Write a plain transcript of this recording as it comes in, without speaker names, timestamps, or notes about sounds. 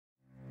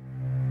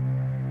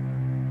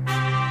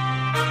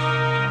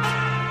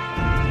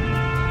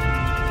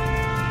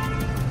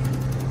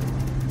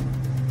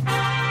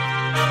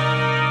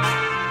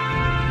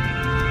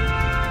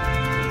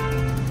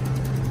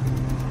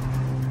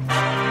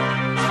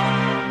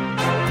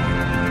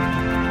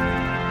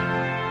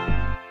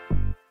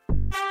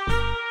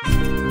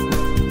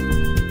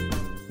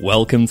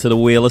Welcome to the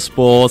Wheel of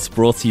Sports,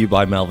 brought to you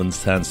by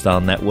Melbourne's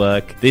Turnstile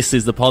Network. This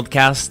is the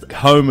podcast,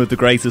 home of the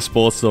greatest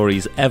sports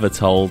stories ever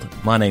told.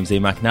 My name's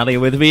Ian McNally,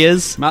 with me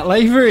is... Matt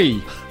Lavery.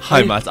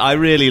 Hi, Matt. I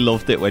really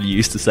loved it when you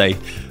used to say...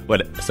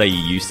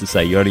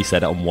 you only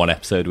said it on one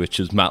episode, which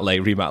was Matt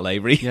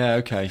Lavery. Yeah,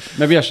 okay.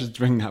 Maybe I should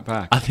bring that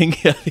back. I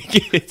think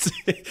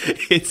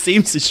it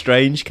seems a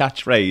strange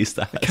catchprise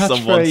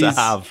someone to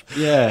have.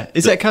 Yeah.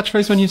 Is it a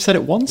catchphrase when you've said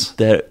it once?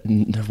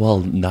 Well,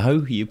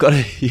 no. You've got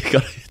to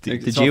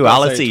the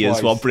duality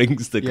is what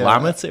brings the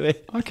glamour to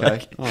it.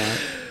 Okay. All right.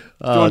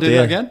 Do you want to do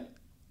that again?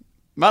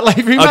 Matt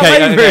Lavery.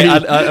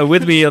 Okay. And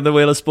with me on the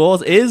Wheel of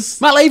Sport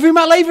is... Matt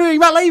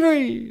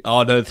Lavery.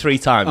 Oh, no, 3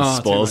 times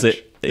spoils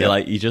it. Yeah.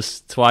 You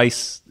just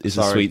twice is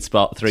a sweet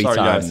spot. 3 times.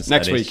 Guys.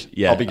 Next week,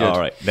 I'll be good. All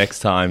right, next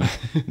time,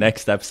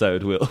 next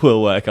episode,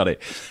 we'll work on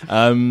it.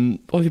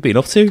 What have you been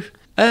up to?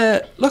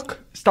 Look,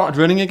 started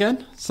running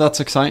again, so that's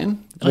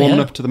exciting.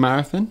 Warming up to the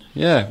marathon.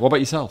 Yeah. What about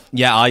yourself?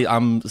 Yeah,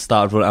 I'm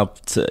started running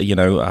up to,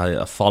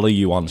 I follow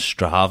you on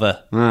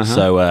Strava,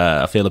 so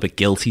I feel a bit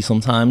guilty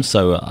sometimes.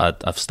 So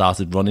I've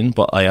started running,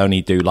 but I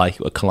only do like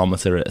a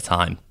kilometre at a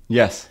time.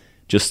 Yes.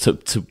 Just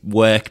to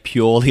work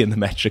purely in the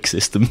metric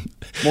system.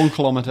 1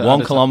 kilometre.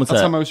 1 kilometre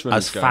That's how most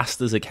runners as go.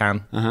 Fast as I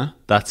can.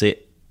 That's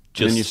it.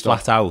 Just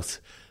flat out.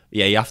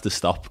 Yeah, you have to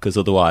stop because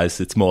otherwise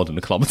it's more than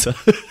a kilometre.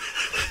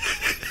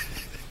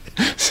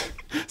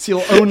 So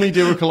you'll only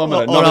do a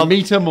kilometre, not a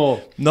metre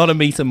more. Not a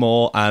metre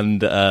more,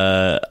 and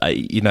otherwise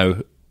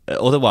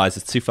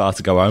it's too far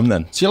to go home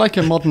then. So you're like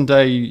a modern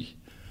day,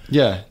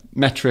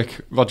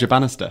 metric Roger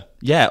Bannister.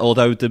 Yeah,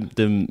 although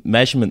the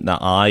measurement that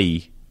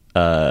I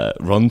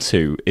run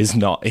to is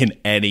not in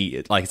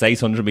any, like it's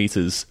 800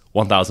 metres,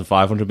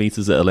 1,500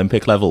 metres at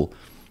Olympic level.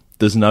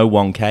 There's no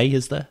 1K,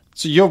 is there?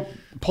 So you're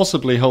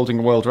possibly holding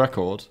a world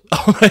record,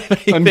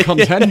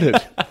 uncontended.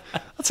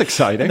 That's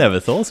exciting. Never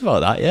thought about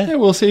that. Yeah,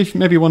 we'll see if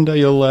maybe one day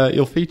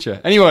you'll feature.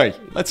 Anyway,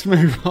 let's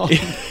move on.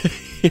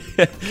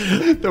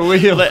 The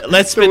wheel.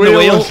 Let's spin the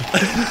wheel.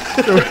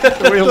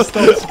 The wheel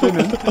stops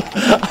spinning.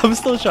 I'm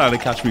still trying to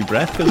catch my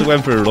breath because I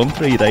went for a run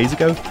 3 days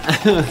ago,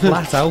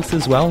 flat out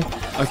as well.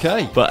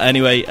 Okay. But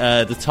anyway,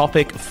 the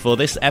topic for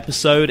this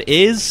episode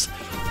is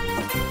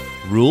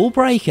rule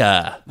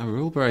breaker. A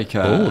rule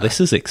breaker. Oh, this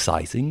is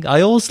exciting.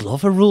 I always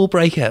love a rule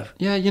breaker.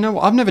 Yeah, you know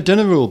what? I've never done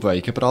a rule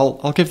breaker, but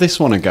I'll give this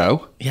one a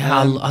go. Yeah,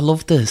 I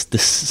love this.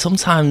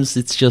 Sometimes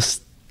it's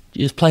just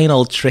plain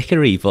old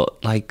trickery,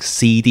 but like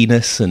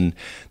seediness, and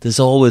there's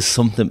always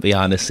something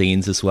behind the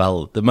scenes as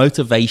well. The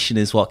motivation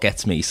is what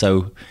gets me.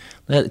 So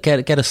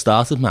get us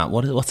started, Matt.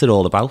 What's it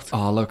all about?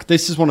 Oh, look,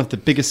 this is one of the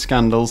biggest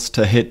scandals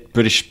to hit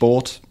British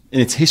sport in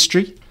its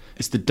history.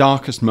 It's the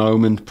darkest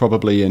moment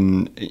probably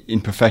in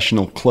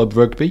professional club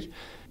rugby.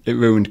 It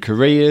ruined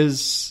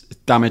careers,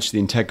 it damaged the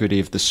integrity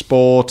of the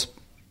sport.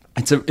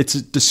 It's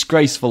a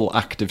disgraceful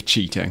act of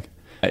cheating.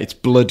 It's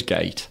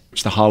Bloodgate,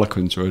 which the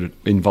Harlequins were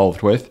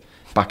involved with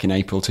back in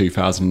April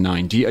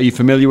 2009. Are you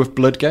familiar with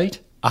Bloodgate?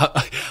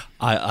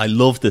 I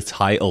love the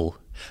title,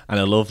 and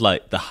I love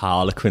like the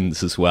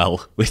Harlequins as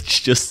well,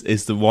 which just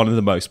is one of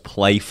the most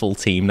playful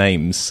team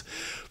names.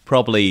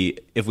 Probably,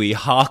 if we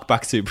hark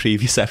back to a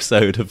previous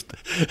episode of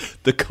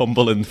the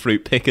Cumberland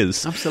Fruit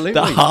Pickers, absolutely,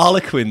 the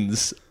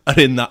Harlequins are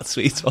in that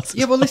sweet spot.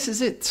 Yeah, well, this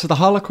is it. So the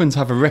Harlequins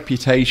have a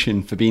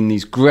reputation for being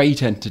these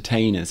great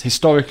entertainers.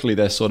 Historically,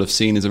 they're sort of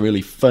seen as a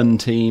really fun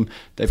team.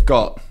 They've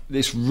got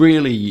this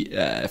really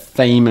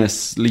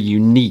famously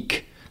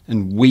unique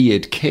and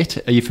weird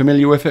kit. Are you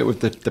familiar with it? With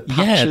the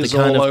patches the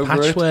kind all of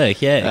over patchwork.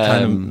 it? Yeah, it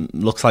kind of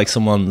looks like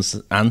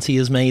someone's auntie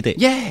has made it.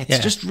 Yeah, it's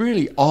just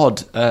really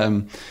odd.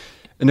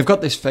 And they've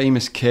got this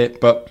famous kit,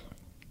 but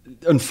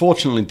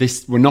unfortunately,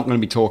 we're not going to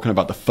be talking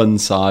about the fun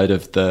side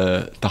of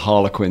the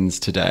Harlequins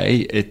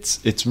today.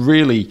 It's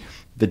really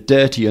the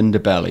dirty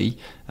underbelly,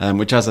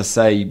 which, as I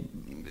say,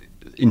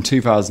 in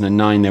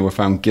 2009 they were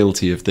found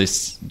guilty of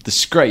this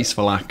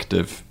disgraceful act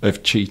of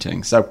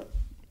cheating. So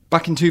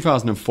back in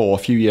 2004,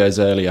 a few years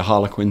earlier,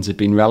 Harlequins had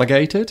been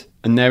relegated,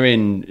 and they're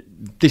in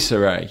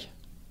disarray.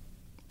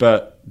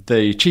 But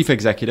the chief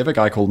executive, a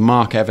guy called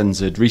Mark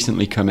Evans, had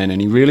recently come in,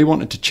 and he really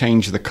wanted to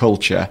change the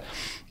culture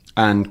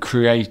and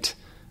create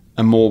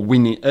a more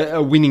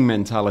winning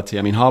mentality.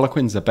 I mean,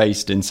 Harlequins are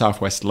based in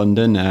southwest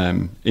London,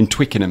 in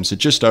Twickenham, so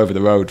just over the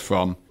road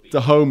from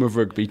the home of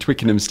rugby,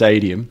 Twickenham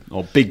Stadium,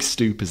 or Big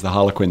Stoop as the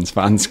Harlequins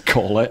fans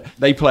call it.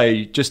 They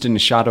play just in the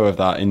shadow of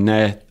that in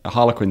their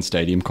Harlequin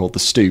stadium called the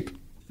Stoop.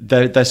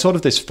 They're sort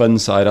of this fun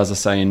side, as I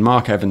say, and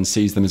Mark Evans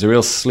sees them as a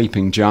real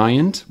sleeping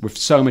giant with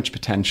so much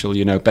potential,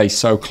 based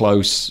so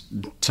close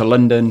to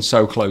London,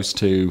 so close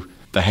to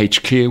the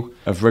HQ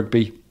of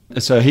rugby.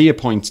 So he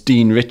appoints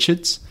Dean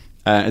Richards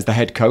as the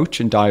head coach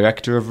and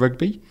director of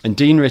rugby. And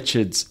Dean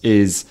Richards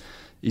he's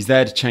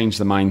there to change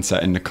the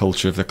mindset and the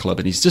culture of the club.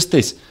 And he's just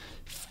this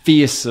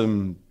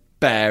fearsome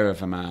bear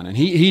of a man. And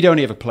he'd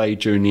only ever played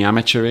during the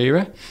amateur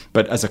era,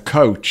 but as a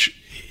coach,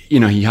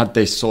 he had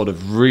this sort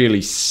of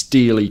really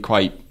steely,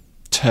 quite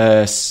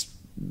terse,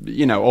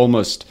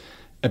 almost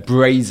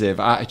abrasive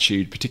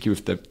attitude,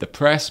 particularly with the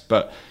press,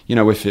 but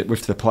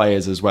with the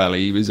players as well.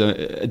 He was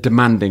a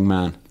demanding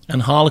man.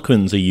 And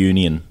Harlequins are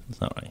union, is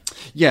that right?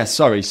 Yeah,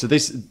 sorry. So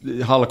this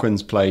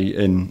Harlequins play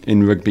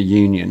in rugby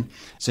union.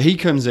 So he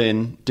comes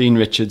in, Dean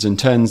Richards, and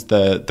turns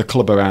the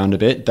club around a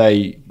bit.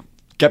 They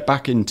get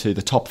back into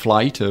the top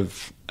flight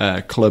of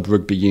club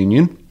rugby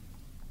union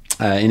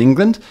in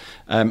England,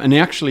 and they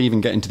actually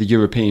even get into the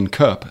European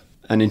Cup.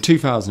 And in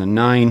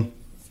 2009,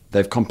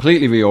 they've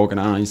completely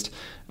reorganised,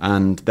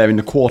 and they're in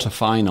the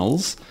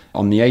quarter-finals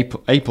on the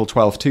April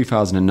 12th,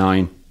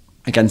 2009,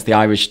 against the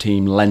Irish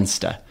team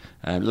Leinster.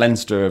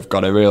 Leinster have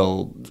got a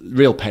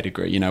real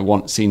pedigree,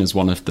 seen as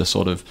one of the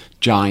sort of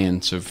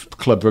giants of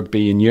club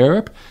rugby in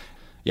Europe.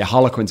 Yeah,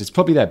 Harlequins, it's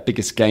probably their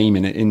biggest game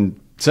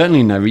certainly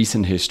in their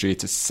recent history.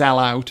 It's a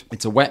sellout,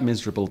 it's a wet,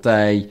 miserable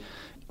day,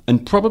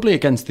 and probably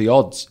against the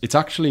odds, it's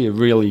actually a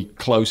really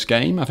close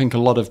game. I think a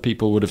lot of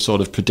people would have sort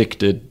of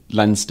predicted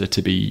Leinster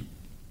to be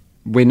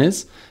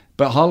winners,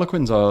 but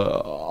Harlequins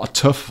are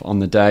tough on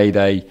the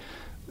day.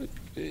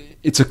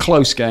 It's a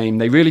close game.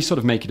 They really sort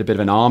of make it a bit of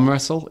an arm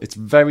wrestle. It's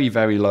very,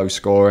 very low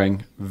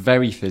scoring,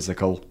 very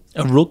physical.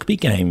 A rugby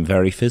game,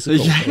 very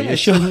physical. Yeah,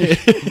 sure.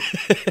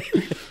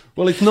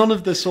 Well, it's none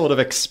of the sort of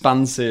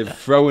expansive,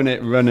 throwing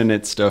it, running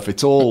it stuff.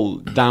 It's all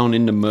down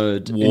in the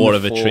mud. War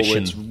of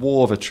attrition.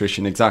 War of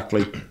attrition,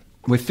 exactly.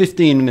 With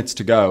 15 minutes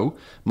to go,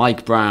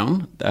 Mike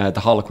Brown,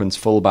 the Harlequins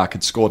fullback,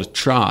 had scored a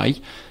try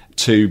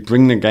to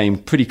bring the game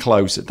pretty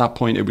close. At that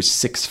point, it was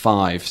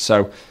 6-5.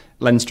 So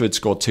Leinster had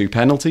scored 2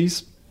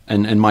 penalties.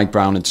 And Mike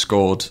Brown had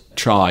scored a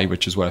try,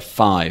 which is worth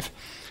 5.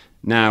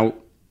 Now,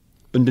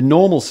 under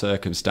normal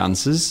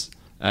circumstances,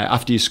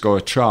 after you score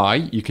a try,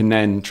 you can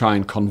then try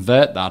and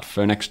convert that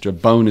for an extra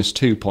bonus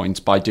 2 points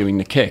by doing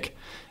the kick.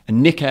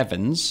 And Nick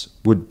Evans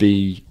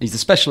he's a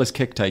specialist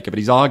kick taker, but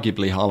he's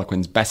arguably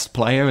Harlequin's best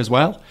player as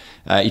well.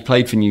 He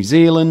played for New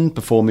Zealand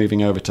before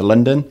moving over to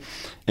London,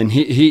 and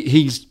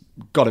he's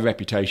got a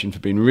reputation for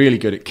being really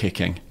good at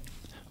kicking.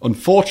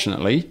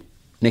 Unfortunately,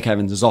 Nick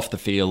Evans is off the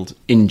field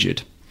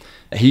injured.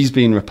 He's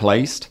been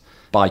replaced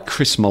by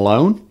Chris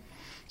Malone.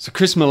 So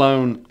Chris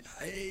Malone,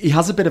 he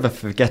has a bit of a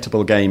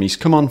forgettable game. He's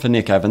come on for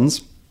Nick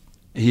Evans.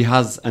 He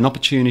has an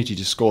opportunity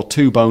to score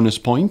 2 bonus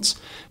points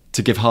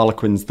to give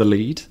Harlequins the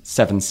lead,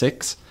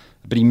 7-6.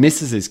 But he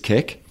misses his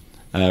kick,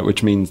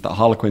 which means that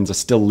Harlequins are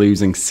still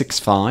losing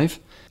 6-5.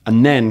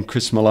 And then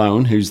Chris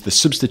Malone, who's the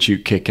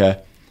substitute kicker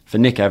for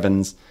Nick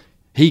Evans,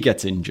 he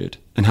gets injured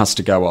and has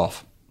to go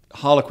off.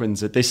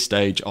 Harlequins at this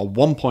stage are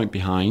 1 point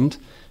behind,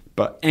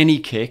 but any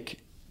kick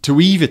to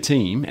either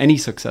team, any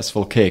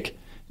successful kick,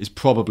 is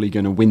probably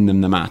going to win them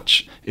the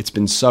match. It's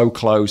been so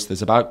close.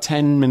 There's about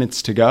 10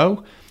 minutes to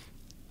go,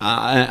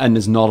 and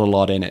there's not a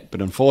lot in it.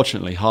 But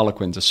unfortunately,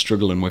 Harlequins are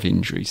struggling with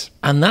injuries.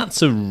 And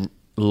that's a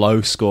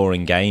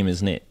low-scoring game,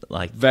 isn't it?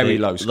 Very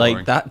low-scoring.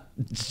 Like, that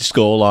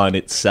scoreline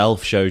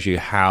itself shows you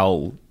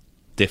how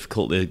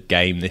difficult the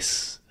game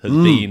this has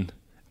been.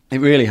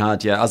 It really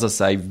had, yeah. As I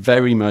say,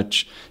 very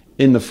much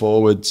in the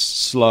forwards,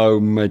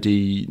 slow,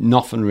 muddy,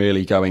 nothing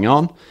really going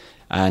on.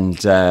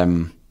 And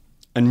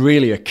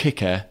really a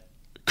kicker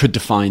could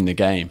define the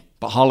game.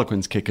 But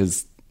Harlequins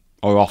kickers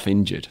are off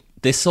injured.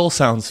 This all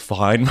sounds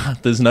fine.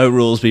 There's no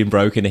rules being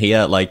broken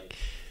here.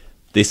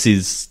 This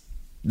is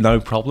no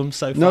problem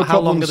so far. No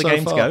How long do the so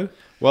games far. go?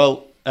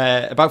 Well,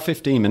 about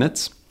 15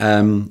 minutes.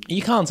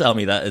 You can't tell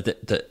me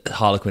that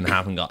Harlequin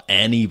haven't got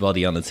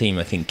anybody on the team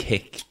I think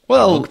kick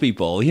rugby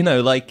ball.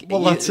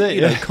 That's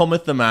it.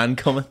 Cometh the man,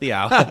 cometh the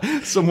hour.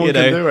 Someone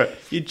can do it.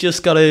 You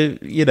just got to,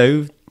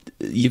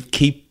 you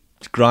keep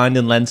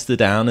grinding Leinster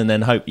down and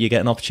then hope you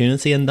get an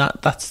opportunity, and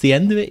that's the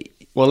end of it.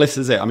 Well, this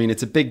is it. I mean,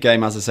 it's a big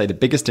game, as I say, the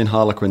biggest in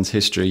Harlequins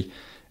history.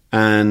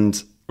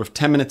 And with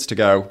 10 minutes to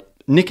go,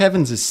 Nick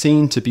Evans is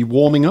seen to be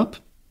warming up.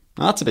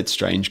 Now, that's a bit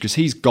strange because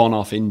he's gone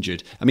off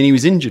injured. I mean, he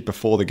was injured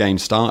before the game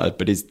started,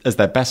 but as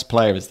their best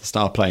player, as the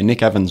star player,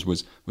 Nick Evans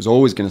was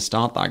always going to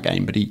start that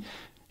game. But he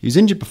was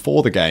injured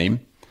before the game.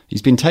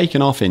 He's been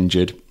taken off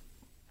injured.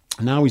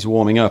 Now he's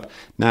warming up.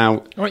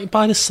 Now, right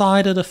by the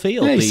side of the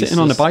field. Yeah, he's sitting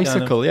on a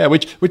bicycle,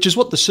 which is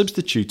what the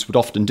substitutes would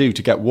often do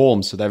to get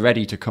warm, so they're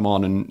ready to come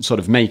on and sort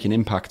of make an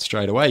impact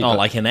straight away. Oh,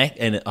 like an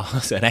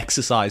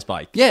exercise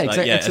bike. Yeah,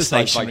 exactly.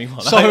 Exercise bike.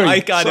 Sorry, I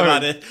kind of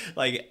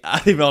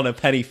had him on a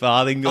penny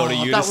farthing or a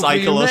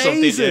unicycle or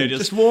something.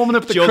 Just warming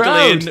up the crowd.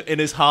 crowd. in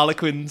his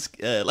Harlequins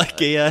gear,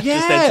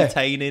 just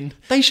entertaining.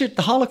 The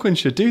Harlequins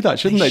should do that,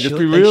 shouldn't they? Just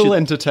be real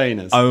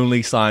entertainers.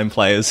 Only sign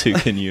players who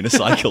can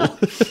unicycle.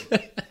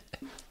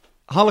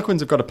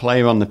 Harlequins have got a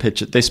player on the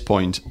pitch at this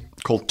point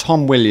called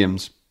Tom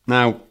Williams.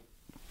 Now,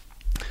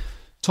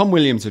 Tom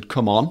Williams had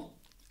come on.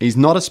 He's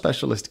not a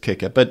specialist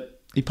kicker,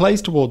 but he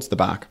plays towards the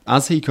back.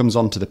 As he comes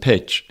onto the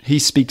pitch, he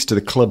speaks to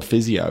the club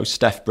physio,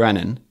 Steph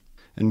Brennan,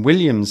 and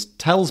Williams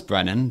tells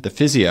Brennan, the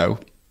physio,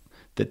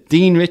 that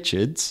Dean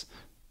Richards,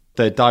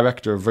 the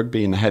director of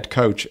rugby and the head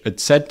coach, had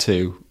said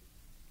to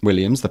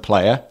Williams, the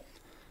player,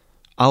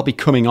 "I'll be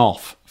coming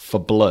off for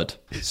blood."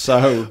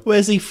 So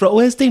where's he from?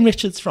 Where's Dean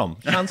Richards from?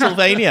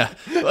 Transylvania.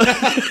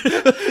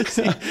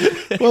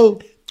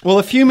 well,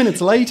 a few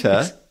minutes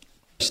later,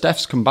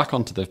 Steph's come back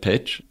onto the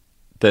pitch,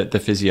 the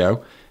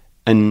physio,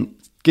 and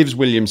gives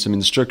Williams some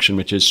instruction,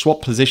 which is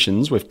swap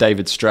positions with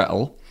David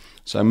Strettle.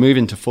 So move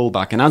into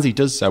fullback. And as he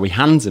does so, he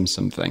hands him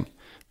something.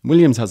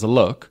 Williams has a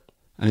look,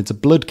 and it's a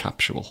blood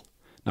capsule.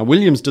 Now,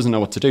 Williams doesn't know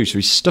what to do, so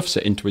he stuffs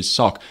it into his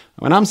sock.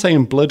 When I'm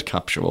saying blood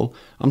capsule,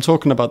 I'm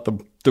talking about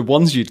the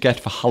ones you'd get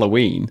for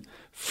Halloween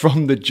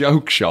from the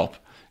joke shop.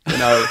 You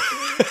know,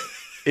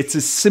 it's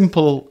as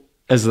simple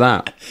as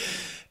that.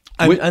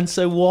 And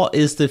so what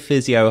is the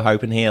physio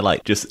hoping here?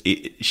 Like,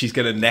 she's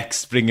going to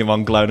next bring him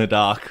on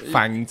glow-in-the-dark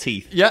fang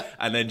teeth. Yeah.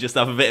 And then just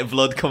have a bit of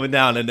blood coming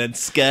down and then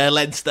scare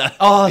Leinster.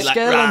 Oh,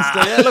 scare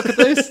Leinster. Yeah, look at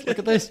this. Look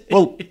at this.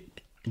 Well,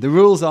 the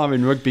rules are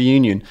in rugby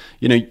union,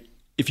 you know,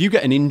 if you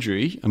get an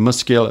injury, a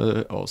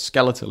muscular or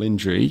skeletal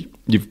injury,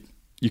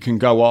 you can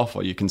go off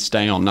or you can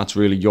stay on. That's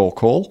really your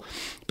call.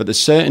 But there's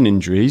certain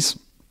injuries,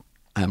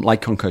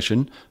 like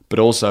concussion, but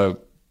also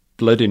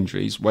blood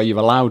injuries, where you're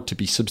allowed to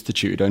be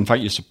substituted. In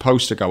fact, you're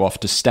supposed to go off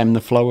to stem the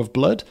flow of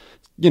blood,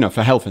 you know,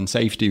 for health and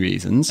safety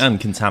reasons.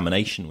 And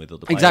contamination with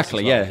other players.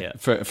 Exactly, as well.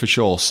 yeah, for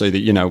sure. So that,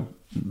 you know,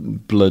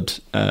 blood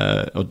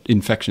or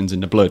infections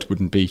in the blood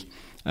wouldn't be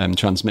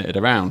transmitted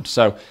around.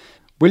 So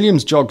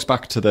Williams jogs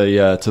back to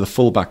the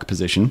fullback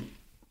position,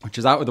 which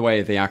is out of the way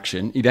of the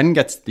action. He then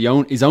gets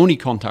his only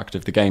contact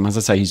of the game. As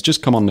I say, he's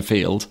just come on the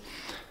field,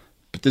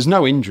 but there's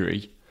no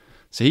injury.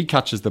 So he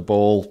catches the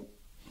ball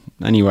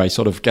anyway,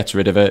 sort of gets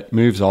rid of it,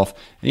 moves off.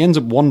 And he ends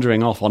up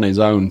wandering off on his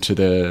own to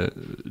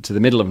the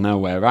middle of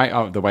nowhere, right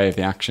out of the way of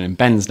the action, and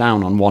bends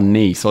down on one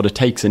knee, sort of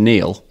takes a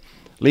kneel,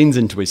 leans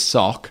into his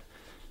sock,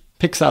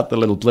 picks out the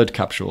little blood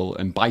capsule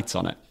and bites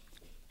on it.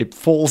 It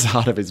falls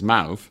out of his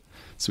mouth,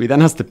 so he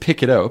then has to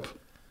pick it up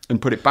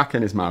and put it back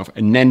in his mouth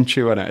and then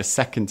chew on it a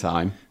second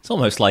time. It's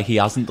almost like he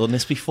hasn't done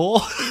this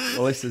before.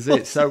 Well, this is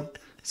it. So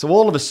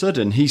all of a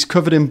sudden, he's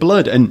covered in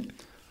blood and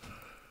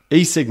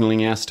he's signalling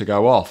he has to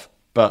go off.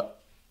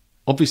 But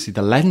obviously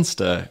the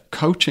Leinster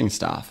coaching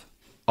staff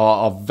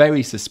are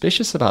very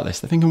suspicious about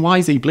this. They're thinking, why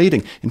is he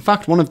bleeding? In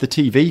fact, one of the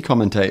TV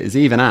commentators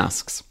even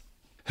asks,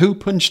 who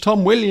punched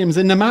Tom Williams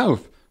in the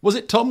mouth? Was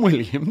it Tom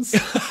Williams?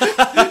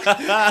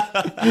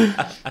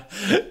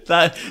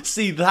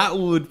 That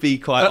would be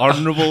quite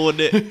honourable,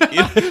 wouldn't it?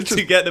 You know,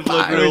 to get the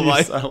blood rule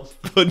by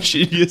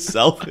punching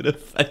yourself in the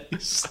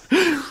face.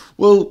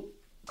 Well,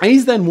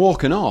 he's then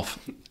walking off,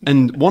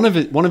 and one of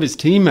his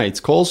teammates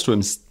calls to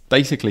him,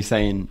 basically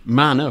saying,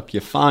 "Man up,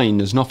 you're fine.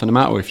 There's nothing the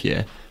matter with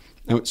you."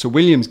 So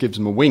Williams gives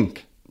him a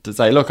wink to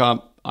say, "Look, I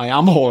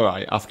am all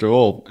right after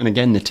all." And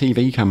again, the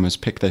TV cameras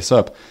pick this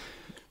up.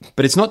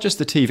 But it's not just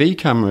the TV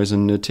cameras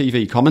and the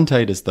TV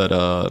commentators that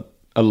are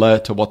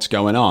alert to what's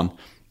going on.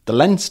 The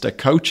Leinster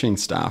coaching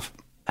staff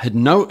had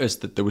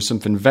noticed that there was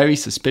something very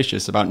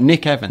suspicious about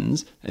Nick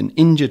Evans, an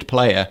injured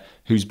player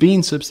who's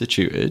been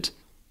substituted,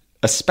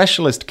 a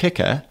specialist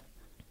kicker,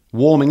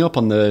 warming up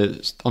on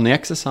the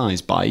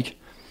exercise bike.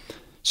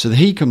 So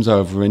he comes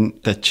over, and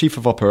the chief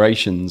of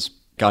operations,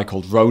 a guy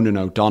called Ronan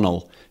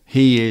O'Donnell,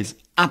 he is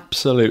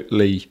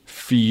absolutely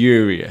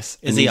furious.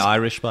 Is he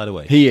Irish, by the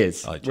way? He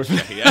is. Oh, just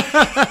checking,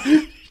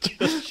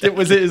 yeah.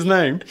 Was it his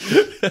name?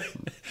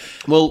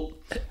 Well,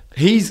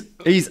 he's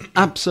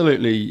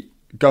absolutely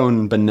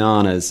going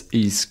bananas.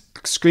 He's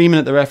screaming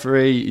at the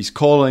referee. He's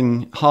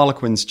calling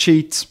Harlequins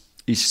cheats.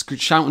 He's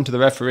shouting to the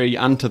referee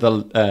and to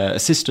the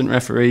assistant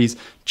referees,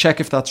 check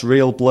if that's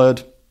real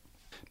blood.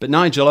 But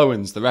Nigel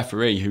Owens, the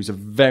referee, who's a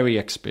very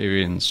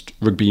experienced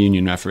rugby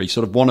union referee,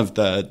 sort of one of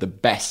the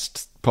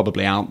best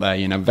probably out there,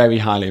 you know, very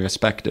highly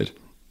respected,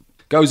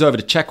 goes over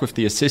to check with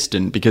the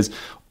assistant because,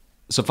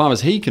 so far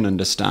as he can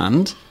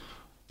understand,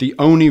 the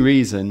only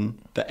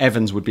reason that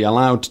Evans would be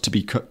allowed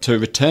to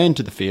return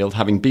to the field,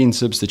 having been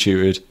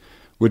substituted,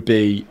 would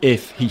be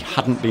if he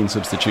hadn't been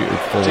substituted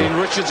for Dean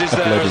Richards is a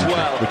blood there as injury,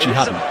 well. which he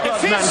hadn't.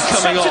 If his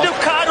substitute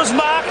card was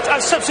marked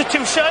as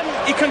substitution,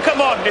 he can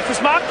come on. If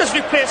it's marked as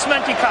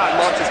replacement, he can't.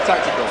 Marked as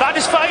tactical. That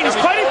is fine. He's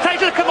quite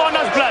entitled to come on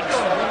as blood.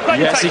 Quite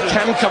Yes, he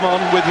entitled. can come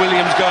on with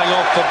Williams going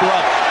off for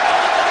blood.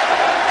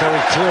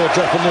 Very clear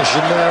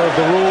definition there of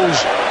the rules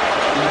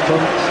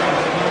from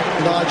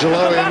Nigel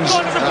Owens.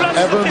 And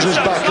Evans is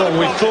back on.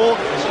 We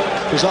thought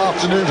his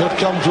afternoon had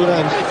come to an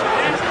end.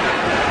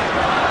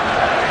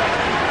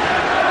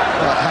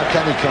 How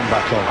can he come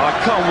back on? I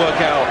can't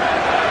work out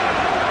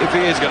if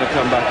he is going to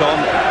come back on.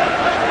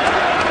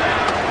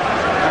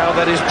 How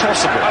that is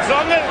possible. As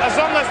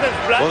long as there's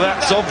blood. Well,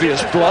 that's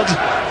obvious blood.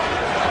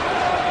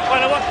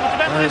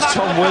 And it's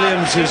Tom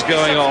Williams who's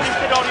going off.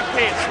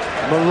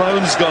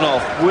 Malone's gone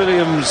off.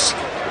 Williams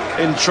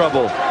in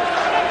trouble.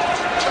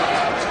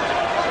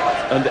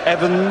 And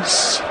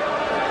Evans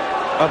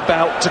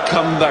about to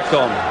come back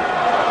on.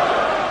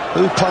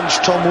 Who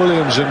punched Tom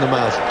Williams in the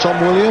mouth?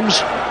 Tom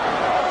Williams?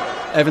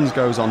 Evans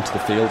goes onto the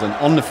field, and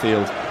on the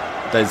field,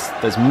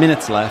 there's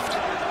minutes left.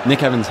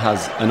 Nick Evans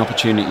has an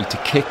opportunity to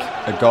kick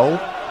a goal,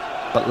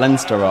 but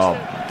Leinster are,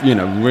 you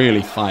know,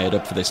 really fired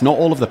up for this. Not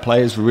all of the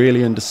players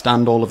really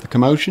understand all of the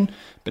commotion,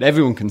 but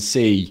everyone can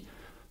see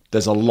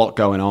there's a lot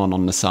going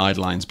on the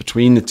sidelines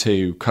between the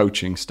two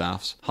coaching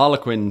staffs.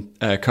 Harlequin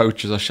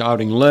coaches are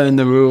shouting, "Learn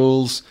the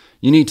rules.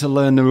 You need to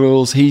learn the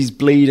rules. He's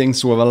bleeding,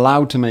 so we're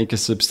allowed to make a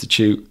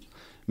substitute."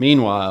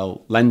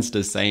 Meanwhile,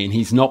 Leinster's saying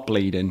he's not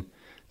bleeding.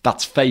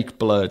 That's fake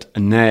blood,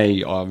 and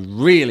they are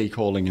really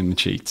calling him the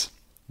cheats.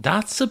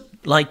 That's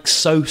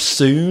so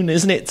soon,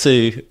 isn't it,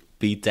 to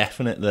be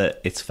definite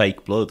that it's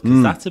fake blood?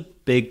 Because that's a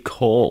big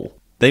call.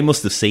 They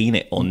must have seen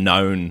it or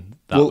known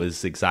that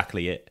was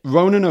exactly it.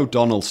 Ronan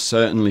O'Donnell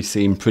certainly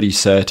seemed pretty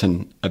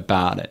certain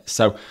about it.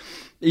 So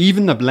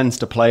even the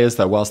Leinster players,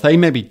 though, whilst they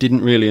maybe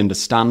didn't really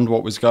understand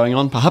what was going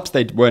on, perhaps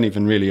they weren't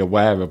even really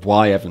aware of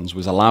why Evans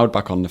was allowed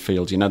back on the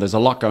field. You know, there's a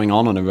lot going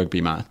on in a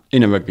rugby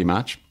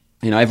match.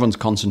 You know, everyone's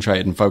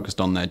concentrated and focused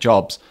on their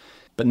jobs.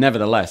 But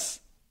nevertheless,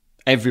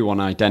 everyone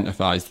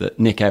identifies that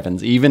Nick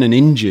Evans, even an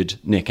injured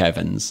Nick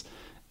Evans,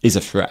 is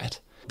a threat.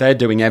 They're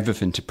doing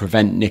everything to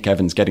prevent Nick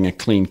Evans getting a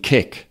clean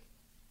kick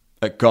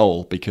at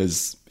goal,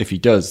 because if he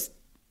does,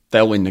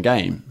 they'll win the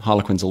game.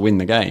 Harlequins will win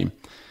the game.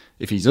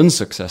 If he's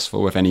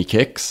unsuccessful with any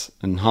kicks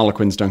and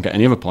Harlequins don't get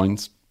any other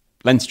points,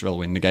 Leinster will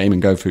win the game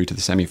and go through to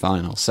the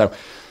semi-finals. So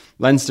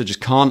Leinster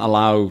just can't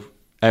allow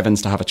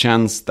Evans to have a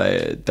chance.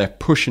 They're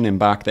pushing him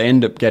back. They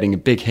end up getting a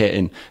big hit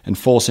in and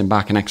force him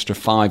back an extra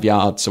 5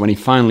 yards. So when he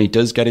finally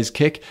does get his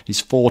kick, he's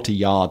 40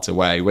 yards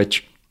away,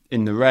 which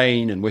in the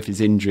rain and with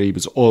his injury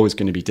was always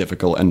going to be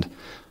difficult, and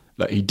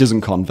he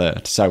doesn't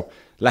convert. So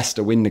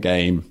Leicester win the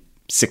game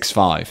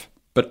 6-5.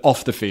 But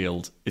off the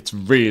field, it's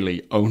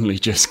really only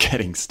just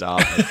getting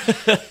started.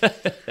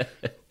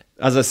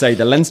 As I say,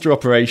 the Leinster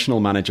operational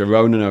manager,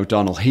 Ronan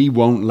O'Donnell, he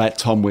won't let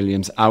Tom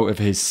Williams out of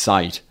his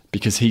sight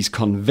because he's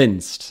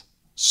convinced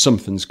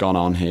something's gone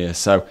on here.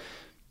 So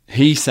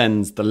he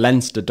sends the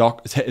Leinster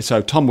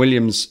So Tom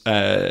Williams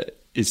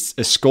is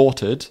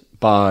escorted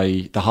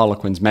by the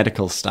Harlequins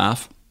medical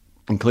staff,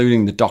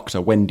 including the doctor,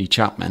 Wendy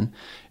Chapman,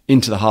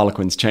 into the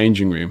Harlequins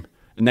changing room,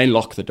 and they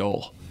lock the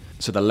door.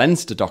 So the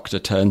Leinster doctor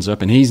turns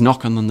up and he's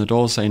knocking on the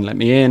door saying, let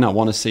me in, I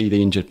want to see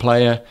the injured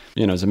player.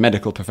 You know, as a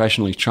medical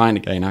professional, he's trying to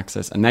gain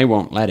access, and they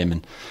won't let him.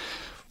 And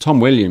Tom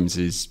Williams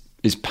is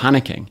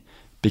panicking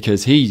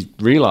because he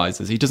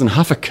realises he doesn't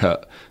have a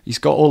cut. He's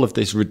got all of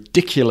this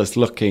ridiculous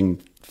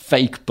looking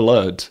fake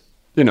blood,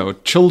 you know,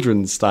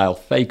 children's style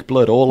fake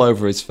blood all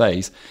over his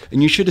face.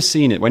 And you should have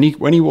seen it when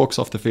he walks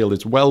off the field.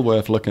 It's well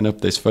worth looking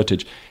up this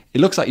footage. It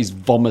looks like he's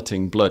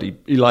vomiting blood.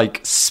 He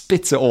like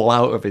spits it all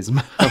out of his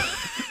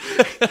mouth.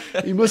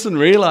 He mustn't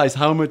realise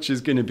how much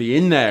is going to be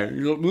in there.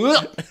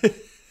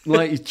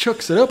 Like he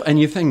chucks it up, and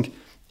you think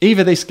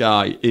either this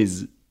guy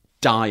is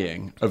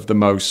dying of the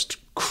most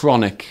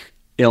chronic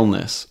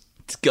illness.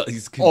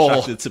 He's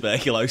contracted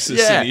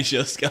tuberculosis, and he's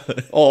just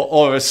going...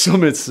 Or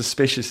something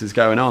suspicious is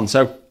going on.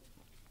 So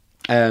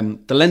the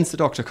Leinster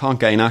doctor can't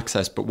gain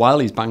access, but while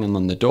he's banging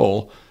on the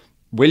door,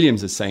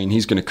 Williams is saying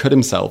he's going to cut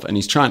himself, and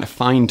he's trying to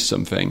find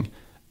something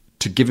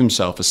to give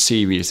himself a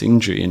serious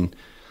injury. And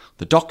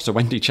the doctor,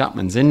 Wendy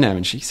Chapman's in there,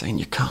 and she's saying,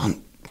 you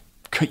can't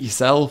cut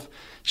yourself.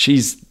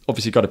 She's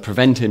obviously got to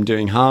prevent him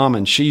doing harm,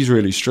 and she's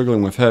really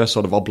struggling with her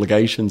sort of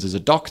obligations as a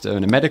doctor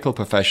and a medical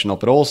professional,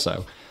 but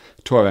also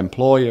to her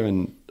employer,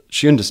 and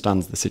she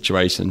understands the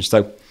situation.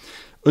 So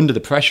under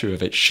the pressure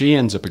of it, she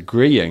ends up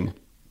agreeing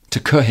to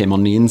cut him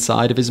on the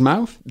inside of his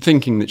mouth,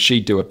 thinking that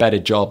she'd do a better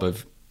job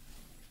of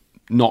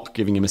not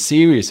giving him a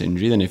serious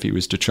injury than if he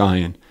was to try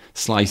and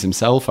slice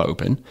himself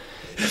open.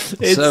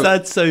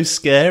 That's so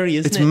scary,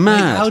 isn't it? It's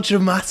mad. Like, how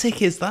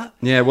dramatic is that?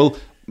 Yeah, well,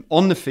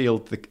 on the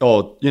field,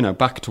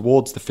 back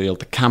towards the field,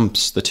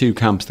 the two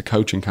camps, the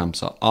coaching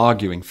camps, are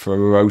arguing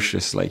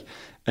ferociously.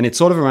 And it's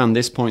sort of around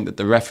this point that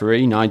the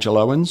referee, Nigel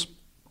Owens,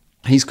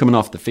 he's coming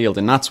off the field,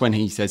 and that's when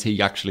he says he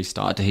actually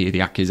started to hear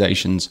the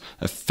accusations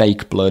of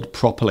fake blood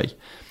properly.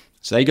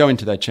 So they go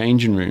into their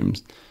changing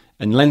rooms,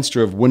 and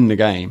Leinster have won the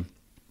game.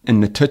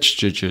 And the touch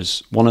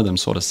judges, one of them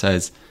sort of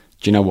says,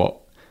 do you know what?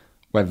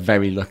 We're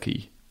very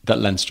lucky that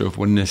Leinster have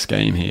won this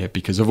game here,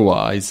 because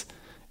otherwise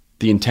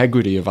the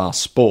integrity of our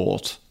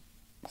sport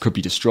could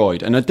be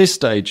destroyed. And at this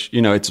stage,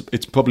 you know,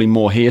 it's probably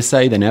more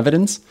hearsay than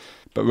evidence.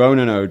 But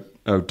Ronan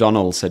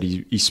O'Donnell said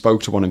he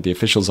spoke to one of the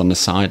officials on the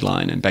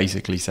sideline and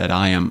basically said,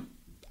 I am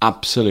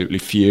absolutely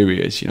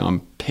furious. You know,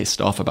 I'm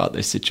pissed off about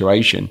this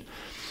situation.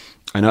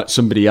 And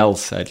somebody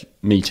else said,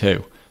 me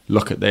too.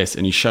 Look at this.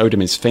 And he showed him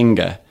his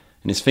finger,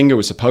 and his finger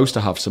was supposed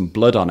to have some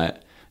blood on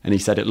it. And he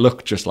said it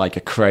looked just like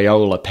a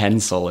Crayola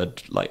pencil,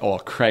 or a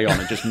crayon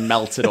had just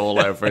melted all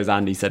over his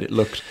hand. He said it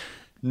looked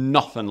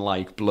nothing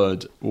like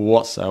blood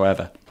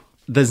whatsoever.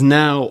 There's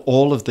now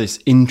all of this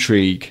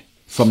intrigue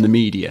from the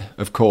media,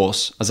 of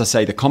course. As I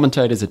say, the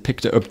commentators had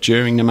picked it up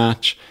during the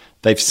match.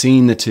 They've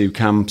seen the two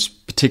camps,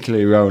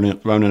 particularly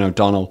Ronan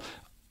O'Donnell,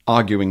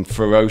 arguing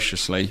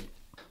ferociously.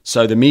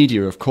 So the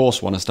media, of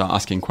course, want to start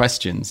asking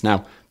questions.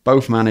 Now,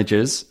 both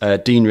managers,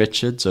 Dean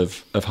Richards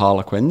of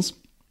Harlequins,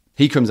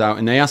 he comes out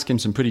and they ask him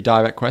some pretty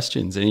direct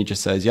questions. And he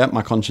just says, yeah,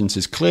 my conscience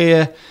is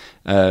clear.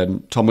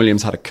 Tom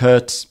Williams had a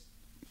cut.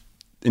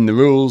 In the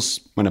rules,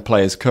 when a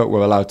player's cut,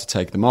 we're allowed to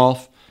take them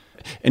off.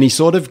 And he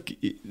sort of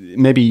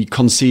maybe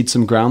concedes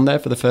some ground there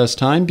for the first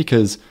time,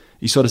 because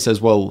he sort of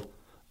says, well,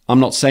 I'm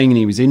not saying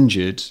he was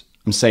injured.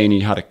 I'm saying he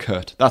had a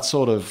cut. That's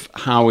sort of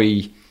how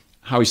he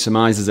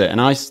surmises it.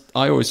 And I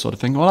always sort of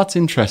think, well, that's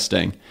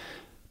interesting.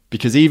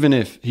 Because even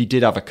if he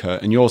did have a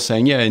cut, and you're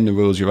saying, yeah, in the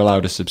rules you're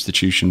allowed a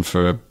substitution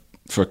for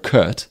a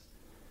cut,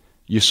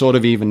 you're sort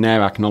of even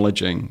now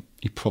acknowledging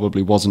he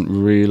probably wasn't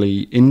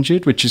really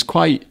injured, which is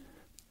quite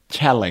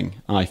telling,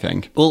 I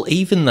think. Well,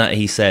 even that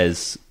he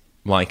says,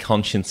 my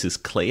conscience is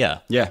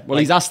clear. Yeah, well,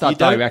 he's asked that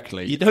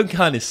directly. You don't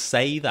kind of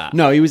say that.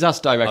 No, he was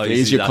asked directly,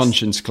 is your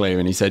conscience clear?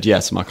 And he said,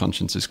 yes, my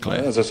conscience is clear.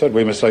 As I said,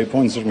 we missed 8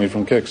 points, didn't we,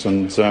 from kicks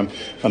and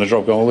a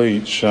drop goal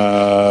each.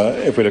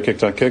 If we'd have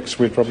kicked our kicks,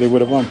 we probably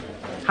would have won.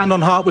 Hand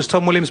on heart, was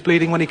Tom Williams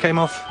bleeding when he came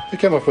off? He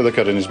came off with a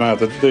cut in his mouth.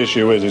 The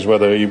issue is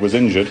whether he was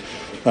injured.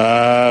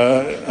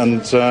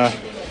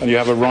 And you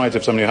have a right,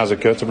 if somebody has a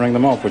cut, to bring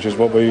them off, which is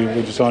what we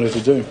decided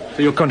to do.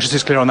 So your conscience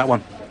is clear on that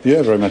one?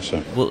 Yeah, very much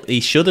so. Well, he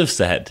should have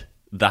said,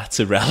 that's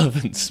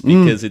irrelevant,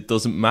 because it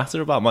doesn't matter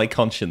about my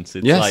conscience.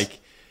 It's like,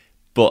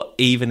 but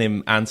even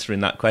him answering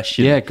that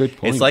question, yeah, good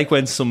point. It's like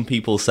when some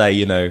people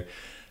say, there's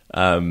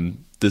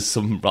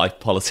some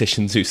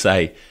politicians who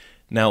say,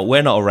 now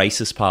we're not a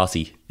racist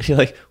party. You're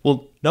like,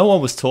 well, no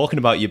one was talking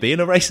about you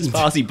being a racist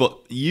party, but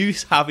you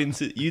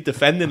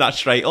defending that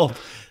straight up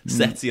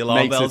sets the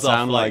alarm bells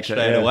off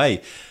straight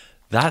away.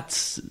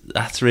 That's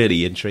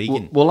really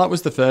intriguing. Well, that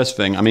was the first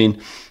thing. I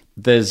mean,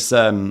 there's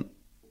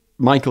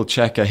Michael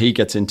Checker, he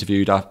gets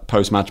interviewed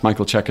post-match.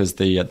 Michael Checker's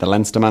the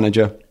Leinster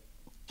manager,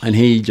 and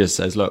he just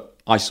says,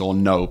 look, I saw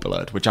no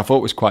blood, which I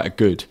thought was quite a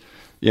good,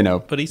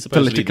 but he's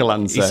political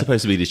answer. He's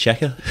supposed to be the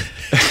checker.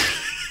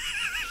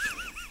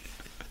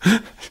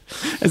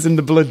 As in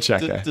the blood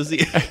checker. Is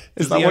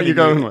that what you're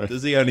going with?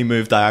 Does he only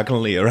move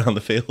diagonally around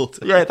the field?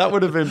 Yeah, that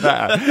would have been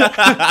better.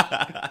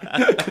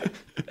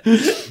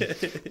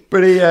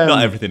 But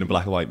not everything in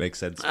black and white makes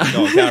sense.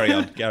 Go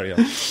on, carry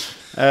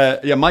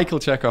on. Michael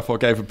Checker, I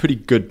thought, gave a pretty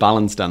good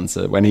balanced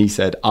answer when he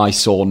said, I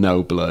saw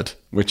no blood,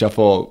 which I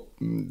thought,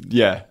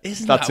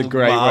 that's a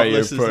great way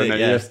of putting it.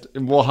 Yes.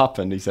 What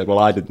happened? He said, well,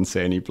 I didn't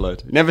see any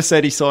blood. He never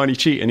said he saw any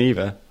cheating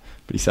either,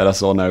 but he said, I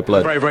saw no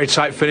blood. Very, very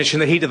tight finish in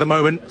the heat of the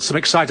moment. Some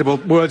excitable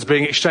words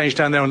being exchanged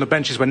down there on the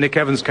benches when Nick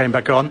Evans came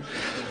back on.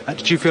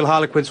 Did you feel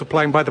Harlequins were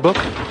playing by the book?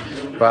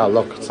 Well,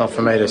 look, it's not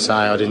for me to say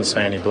I didn't see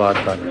any blood,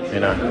 but,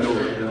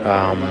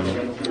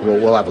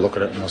 we'll have a look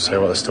at it and we'll see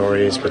what the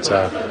story is. But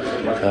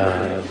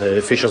the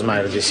officials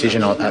made a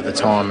decision at the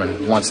time,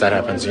 and once that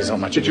happens, there's not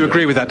much. Did you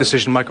agree with that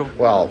decision, Michael?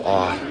 Well,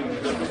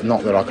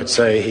 not that I could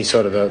see. He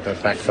sort of, the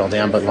back fell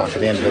down, but at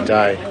the end of the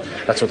day,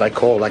 that's what they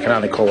call. They can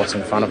only call what's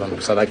in front of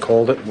them. So they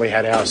called it. We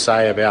had our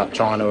say about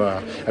trying to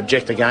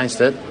object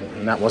against it,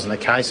 and that wasn't the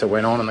case. It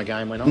went on and the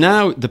game went on.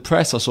 Now the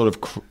press are sort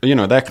of,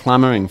 they're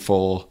clamouring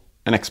for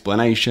an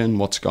explanation,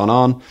 what's gone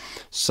on.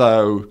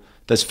 So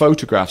there's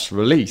photographs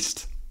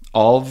released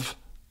of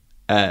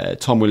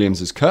Tom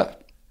Williams'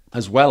 cut,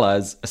 as well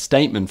as a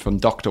statement from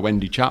Dr.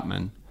 Wendy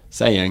Chapman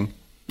saying,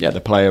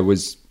 the player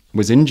was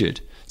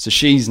injured. So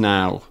she's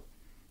now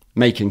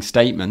making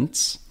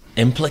statements.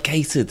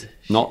 Implicated.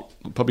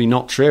 Probably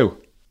not true.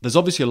 There's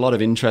obviously a lot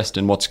of interest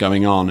in what's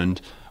going on,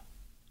 and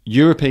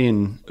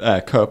European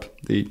Cup,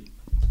 the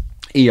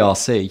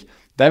ERC,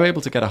 they're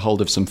able to get a hold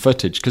of some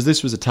footage because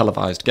this was a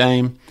televised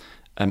game.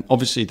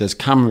 Obviously, there's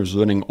cameras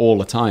running all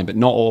the time, but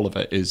not all of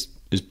it is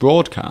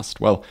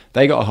broadcast. Well,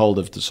 they got a hold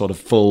of the sort of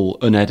full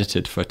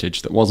unedited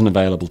footage that wasn't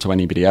available to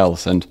anybody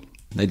else, and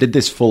they did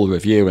this full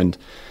review, and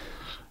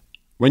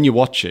when you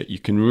watch it, you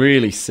can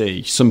really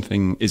see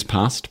something is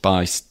passed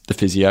by the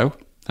physio,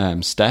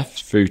 Steph,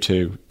 through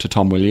to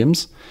Tom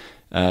Williams,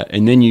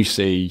 and then you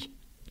see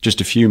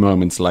just a few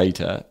moments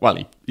later,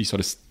 he sort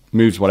of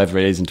moves whatever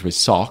it is into his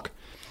sock,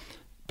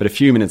 but a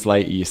few minutes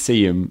later you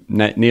see him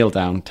kneel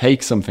down,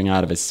 take something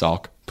out of his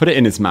sock, put it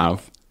in his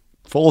mouth,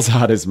 falls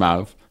out his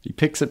mouth, he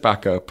picks it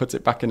back up, puts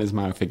it back in his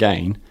mouth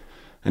again,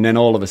 and then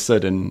all of a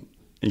sudden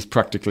he's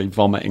practically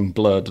vomiting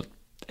blood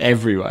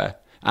everywhere,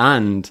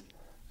 and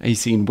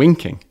he's seen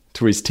winking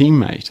to his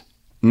teammate,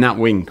 and that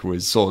wink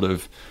was sort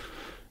of,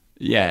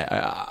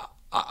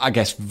 I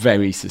guess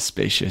very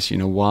suspicious.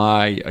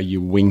 Why are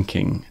you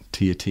winking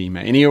to your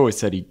teammate? And he always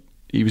said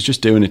he was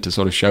just doing it to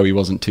sort of show he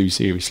wasn't too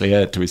seriously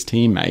hurt to his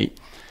teammate.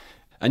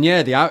 And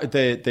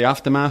the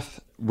aftermath,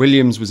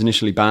 Williams was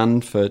initially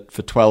banned for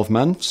 12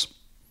 months,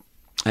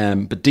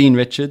 but Dean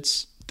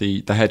Richards,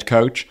 the head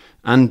coach,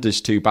 and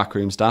his two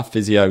backroom staff,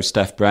 physio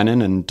Steph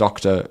Brennan and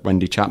Dr.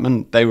 Wendy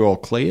Chapman, they were all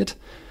cleared.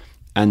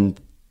 And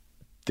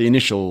the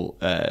initial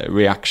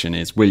reaction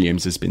is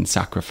Williams has been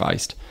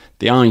sacrificed.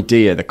 The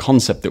idea, the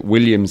concept that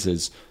Williams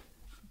has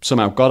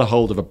somehow got a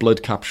hold of a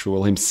blood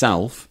capsule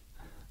himself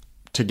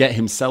to get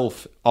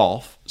himself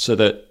off so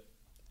that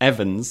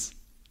Evans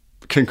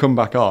can come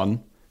back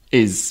on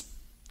is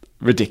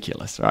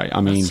ridiculous, right? I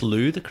mean, it's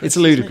ludicrous. It's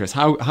ludicrous.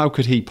 How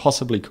could he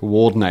possibly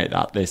coordinate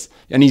that?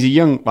 And he's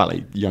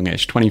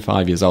youngish,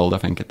 25 years old, I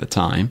think, at the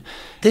time.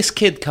 This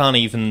kid can't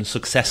even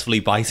successfully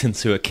bite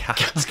into a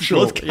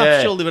blood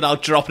capsule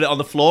without dropping it on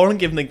the floor and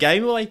giving the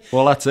game away.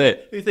 Well, that's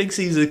it. Who thinks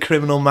he's a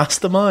criminal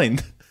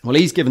mastermind? Well,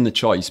 he's given the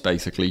choice,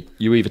 basically.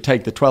 You either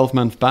take the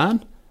 12-month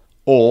ban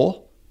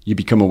or you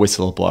become a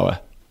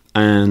whistleblower.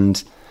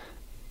 And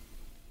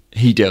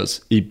he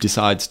does. He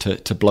decides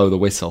to blow the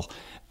whistle.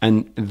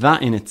 And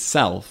that in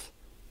itself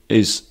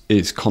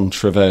is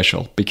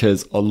controversial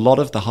because a lot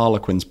of the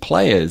Harlequins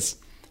players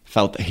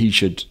felt that he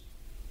should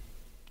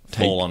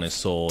fall on his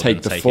sword take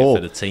and the take fall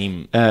it for the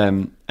team.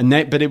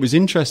 But it was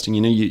interesting,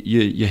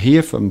 you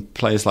hear from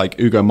players like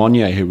Hugo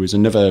Monnier, who was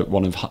another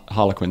one of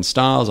Harlequin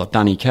stars, or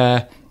Danny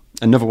Kerr,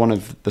 another one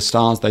of the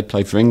stars. They'd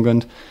played for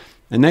England,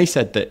 and they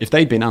said that if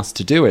they'd been asked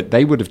to do it,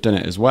 they would have done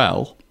it as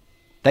well.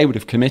 They would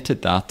have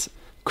committed that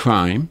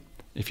crime,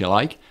 if you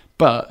like,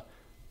 but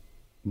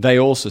they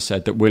also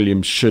said that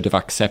Williams should have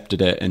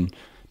accepted it and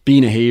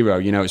been a hero.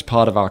 It's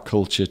part of our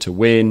culture to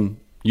win.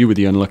 You were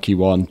the unlucky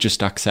one,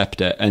 just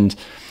accept it. And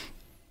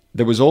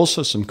there was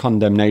also some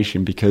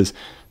condemnation because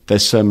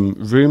there's some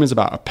rumours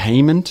about a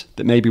payment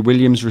that maybe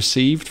Williams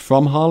received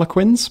from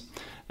Harlequins.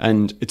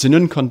 And it's an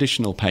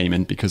unconditional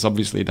payment because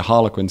obviously the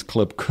Harlequins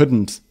club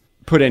couldn't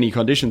put any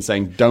conditions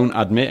saying don't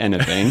admit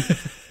anything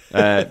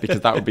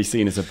because that would be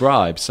seen as a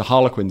bribe. So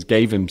Harlequins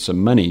gave him some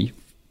money,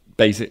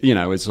 basically,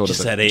 as sort of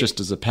just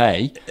as a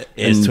pay.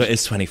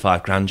 It's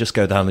 25 grand. Just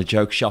go down the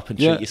joke shop and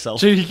treat yourself.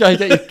 So you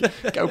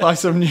go buy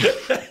some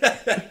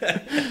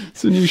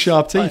new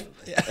sharp teeth.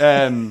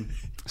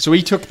 So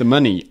he took the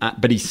money,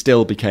 but he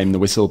still became the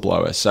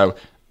whistleblower. So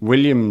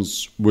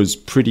Williams was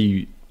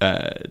pretty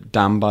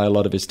damned by a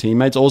lot of his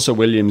teammates. Also,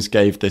 Williams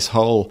gave this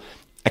whole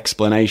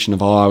explanation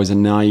of, I was a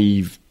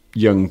naive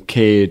young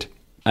kid.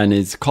 And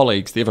his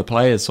colleagues, the other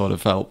players, sort of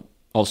felt,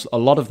 also, a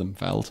lot of them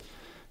felt,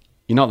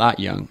 you're not that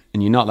young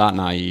and you're not that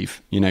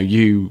naive.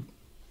 You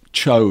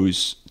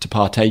chose to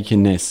partake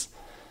in this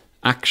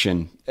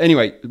action.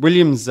 Anyway,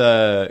 Williams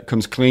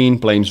comes clean,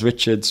 blames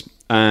Richards.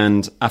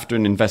 And after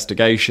an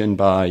investigation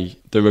by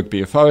the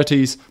rugby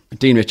authorities,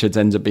 Dean Richards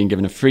ends up being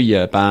given a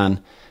 3-year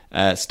ban.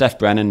 Steph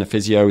Brennan, the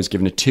physio, was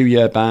given a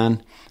 2-year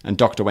ban. And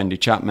Dr. Wendy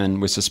Chapman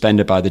was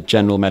suspended by the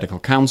General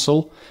Medical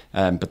Council,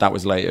 but that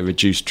was later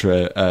reduced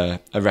to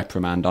a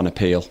reprimand on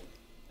appeal.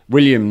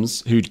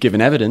 Williams, who'd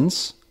given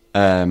evidence,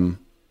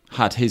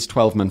 had his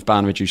 12-month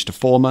ban reduced to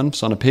 4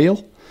 months on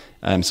appeal.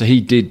 So he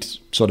did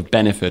sort of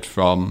benefit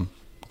from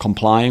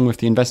complying with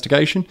the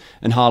investigation,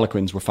 and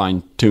Harlequins were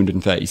fined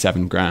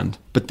 237 grand.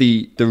 But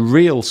the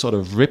real sort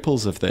of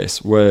ripples of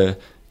this were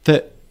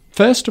that,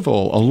 first of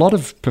all, a lot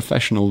of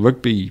professional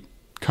rugby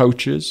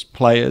coaches,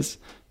 players,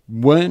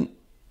 weren't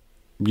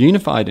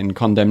unified in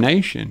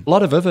condemnation. A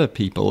lot of other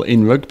people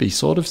in rugby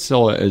sort of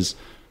saw it as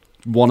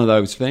one of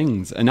those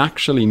things, and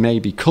actually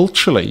maybe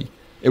culturally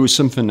it was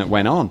something that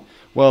went on.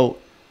 Well,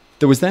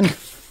 there was then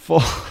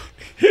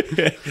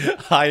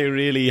I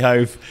really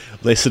hope,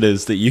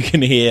 listeners, that you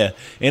can hear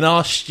in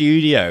our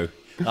studio,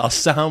 our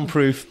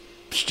soundproof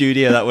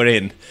studio that we're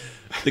in,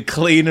 the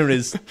cleaner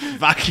is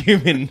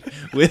vacuuming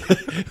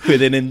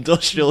with an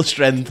industrial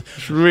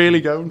strength, really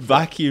going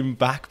vacuum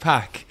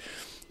backpack.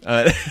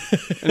 And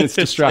it's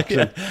distracting.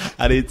 Yeah.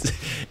 And it's,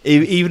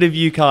 even if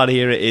you can't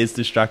hear it, is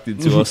distracting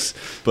to us.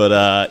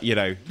 But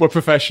we're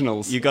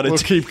professionals. We'll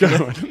keep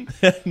going.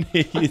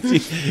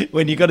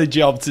 When you got a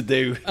job to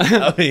do,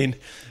 I mean,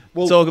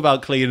 we'll talk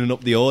about cleaning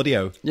up the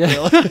audio.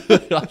 Yeah.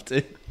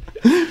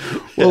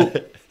 Well,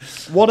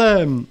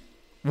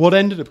 what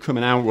ended up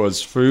coming out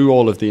was, through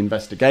all of the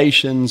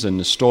investigations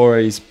and the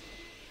stories,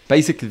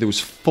 basically there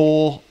was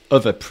 4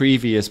 other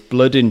previous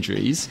blood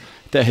injuries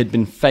that had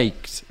been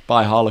faked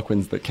by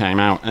Harlequins that came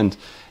out. And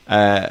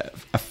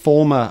a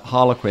former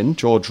Harlequin,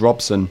 George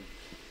Robson,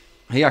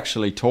 he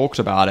actually talked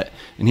about it.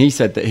 And he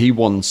said that he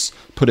once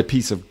put a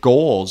piece of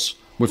gauze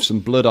with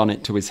some blood on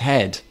it to his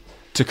head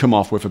to come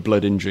off with a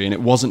blood injury. And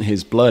it wasn't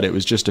his blood, it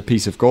was just a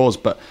piece of gauze.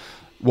 But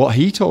what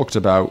he talked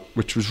about,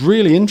 which was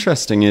really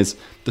interesting, is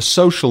the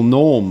social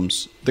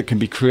norms that can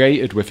be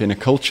created within a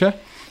culture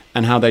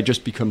and how they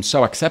just become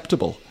so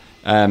acceptable.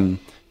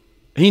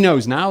 He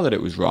knows now that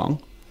it was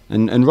wrong.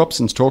 And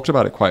Robson's talked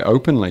about it quite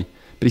openly.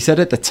 But he said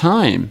at the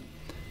time,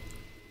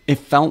 it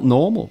felt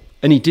normal.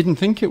 And he didn't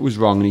think it was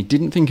wrong. And he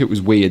didn't think it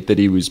was weird that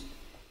he was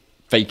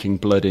faking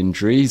blood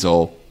injuries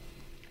or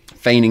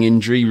feigning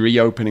injury,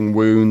 reopening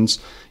wounds,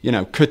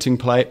 cutting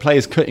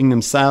players cutting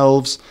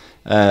themselves.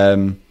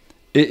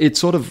 It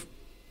sort of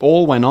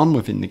all went on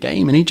within the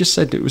game. And he just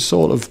said it was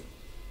sort of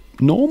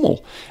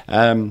normal.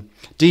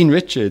 Dean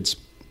Richards,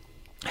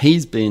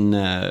 he's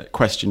been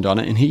questioned on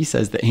it. And he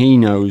says that he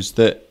knows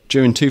that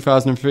during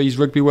 2003's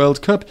Rugby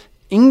World Cup,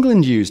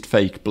 England used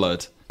fake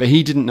blood. But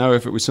he didn't know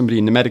if it was somebody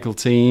in the medical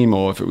team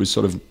or if it was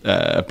sort of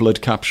a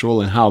blood capsule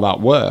and how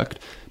that worked.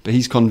 But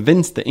he's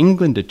convinced that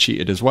England had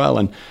cheated as well.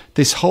 And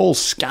this whole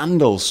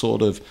scandal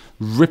sort of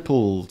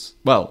ruptured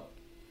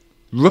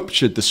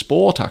the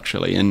sport,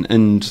 actually.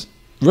 And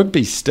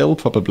rugby still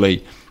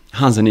probably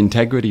has an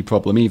integrity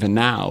problem even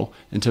now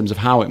in terms of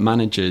how it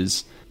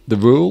manages the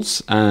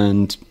rules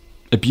and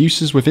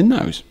abuses within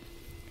those.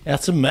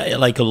 That's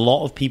like a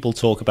lot of people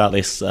talk about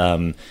this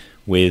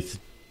with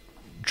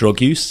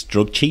drug use,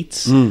 drug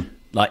cheats.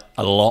 Like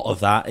a lot of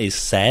that is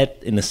said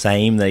in the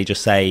same. They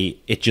just say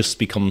it just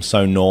becomes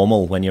so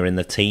normal when you're in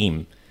the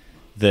team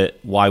that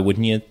why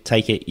wouldn't you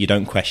take it? You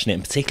don't question it,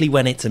 and particularly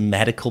when it's a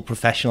medical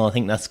professional. I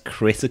think that's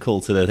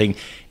critical to the thing.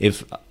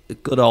 If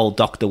good old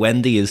Dr.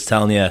 Wendy is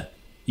telling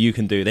you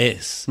can do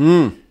this,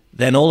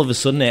 then all of a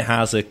sudden it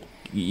has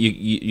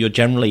you're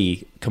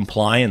generally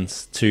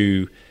compliant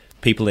to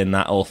people in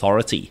that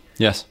authority.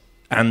 Yes.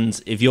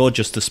 And if you're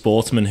just a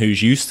sportsman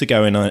who's used to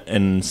going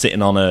and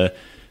sitting on a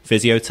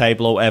physio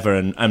table or whatever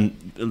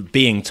and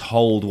being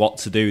told what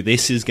to do,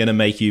 this is going to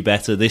make you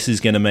better, this is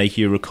going to make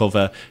you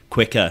recover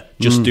quicker,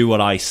 just do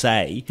what I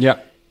say. Yeah.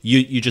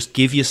 You just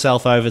give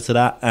yourself over to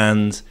that,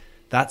 and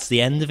that's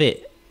the end of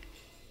it.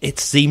 It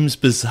seems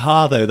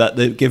bizarre, though, that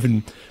they've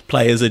given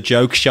players a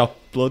joke shop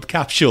blood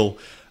capsule,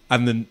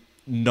 and then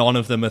none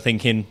of them are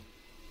thinking,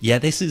 yeah,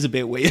 this is a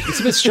bit weird. It's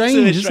a bit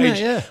strange, isn't it?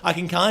 Yeah.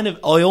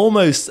 I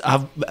almost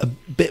have a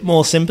bit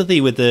more sympathy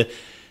with the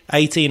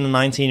 18 and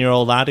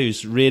 19-year-old lad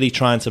who's really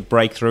trying to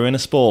break through in a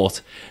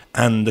sport,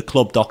 and the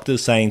club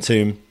doctor's saying to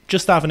him,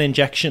 just have an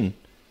injection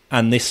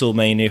and this will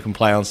mean you can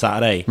play on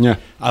Saturday. Yeah.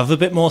 I have a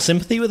bit more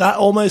sympathy with that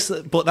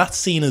almost, but that's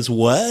seen as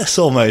worse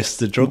almost,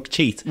 the drug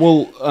cheat.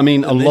 Well, I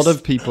mean, a lot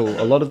of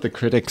the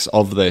critics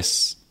of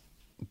this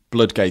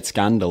Bloodgate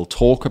scandal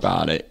talk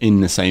about it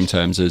in the same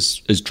terms as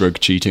drug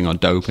cheating or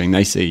doping.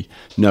 They see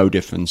no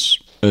difference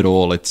at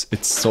all. It's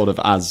sort of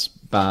as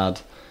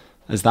bad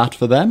as that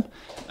for them.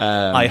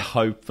 I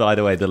hope, by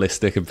the way, the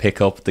listener can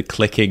pick up the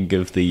clicking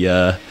of the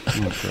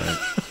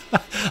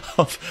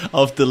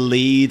of the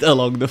lead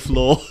along the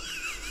floor.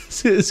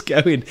 It's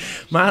going,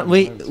 man.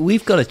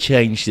 We've got to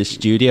change the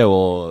studio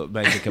or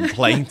make a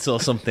complaint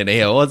or something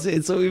here.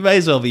 So we may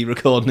as well be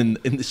recording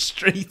in the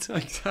street.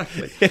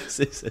 Exactly.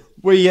 Yes,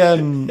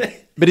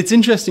 but it's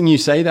interesting you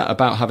say that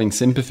about having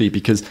sympathy,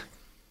 because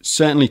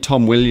certainly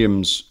Tom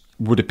Williams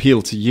would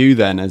appeal to you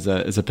then as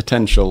a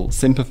potential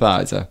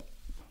sympathiser.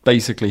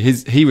 Basically,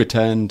 he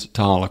returned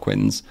to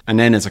Harlequins and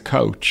then as a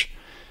coach,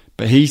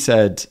 but he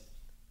said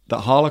that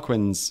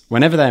Harlequins,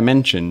 whenever they're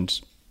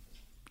mentioned,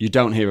 you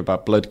don't hear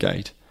about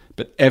Bloodgate.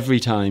 But every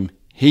time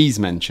he's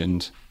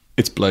mentioned,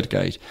 it's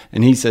Bloodgate.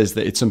 And he says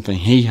that it's something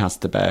he has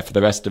to bear for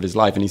the rest of his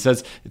life. And he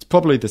says it's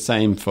probably the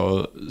same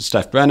for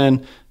Steph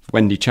Brennan,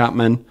 Wendy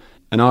Chapman,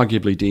 and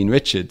arguably Dean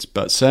Richards.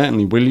 But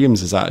certainly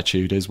Williams'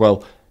 attitude is,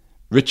 well,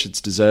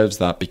 Richards deserves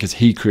that because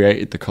he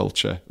created the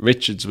culture.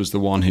 Richards was the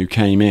one who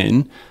came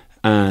in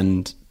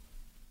and,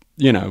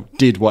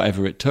 did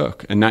whatever it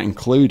took. And that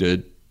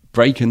included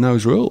breaking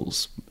those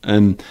rules.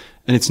 And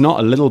it's not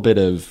a little bit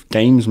of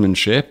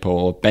gamesmanship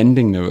or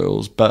bending the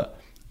rules, but,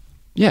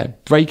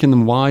 breaking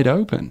them wide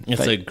open.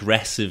 It's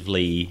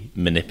aggressively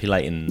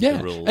manipulating the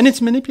rules. And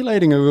it's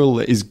manipulating a rule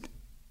that is,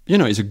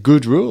 is a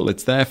good rule.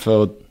 It's there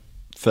for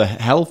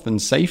health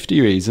and safety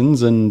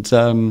reasons. And,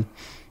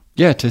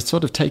 to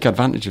sort of take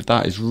advantage of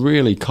that is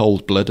really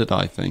cold-blooded,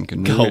 I think.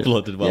 And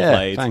cold-blooded, well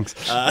played. Thanks.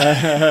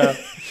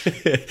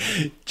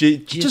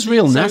 Just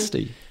real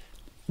nasty.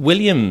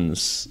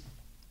 Williams,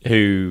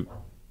 who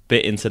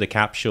bit into the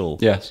capsule.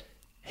 Yes.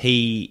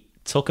 He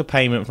took a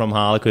payment from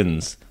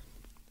Harlequins,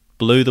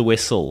 blew the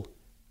whistle,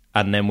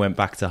 and then went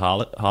back to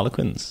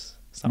Harlequins.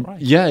 Is that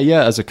right?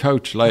 Yeah, as a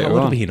coach later on. That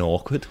would have been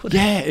awkward,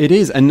 wouldn't it? It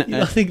is. And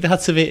I think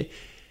that's a bit...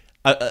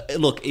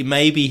 look,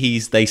 maybe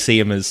they see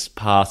him as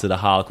part of the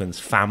Harlequins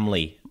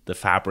family, the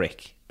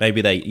fabric.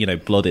 Maybe they,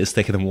 blood is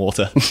thicker than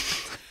water.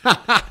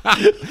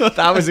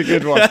 That was a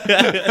good one.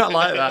 I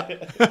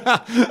like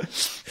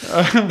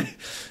that.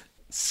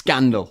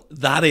 Scandal.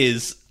 That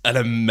is an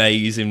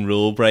amazing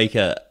rule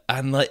breaker,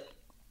 and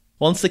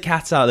once the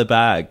cat's out of the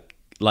bag,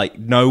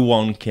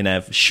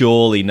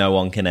 surely no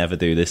one can ever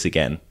do this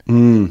again,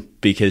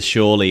 because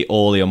surely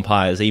all the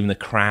umpires, even the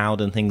crowd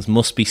and things,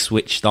 must be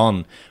switched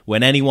on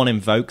when anyone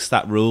invokes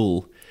that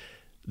rule.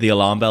 The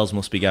alarm bells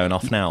must be going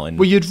off now.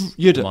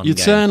 You'd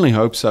certainly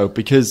hope so,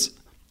 because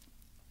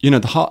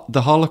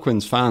the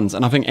Harlequins fans,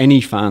 and I think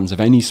any fans of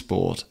any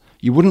sport,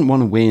 you wouldn't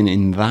want to win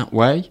in that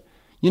way.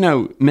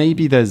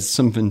 Maybe there's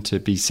something to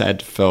be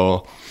said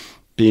for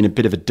being a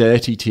bit of a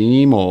dirty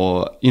team,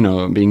 or,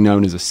 being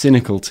known as a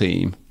cynical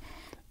team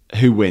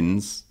who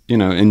wins,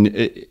 and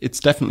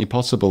it's definitely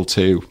possible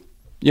to,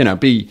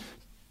 be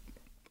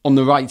on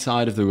the right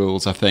side of the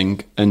rules, I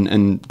think,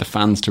 and the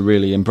fans to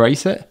really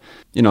embrace it.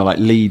 Like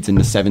Leeds in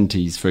the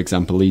 70s, for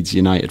example, Leeds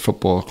United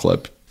Football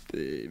Club,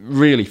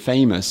 really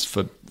famous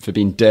for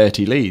being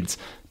dirty Leeds,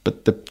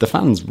 but the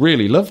fans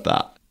really loved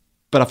that.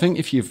 But I think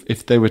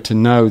if they were to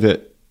know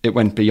that it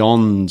went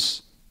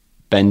beyond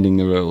bending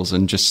the rules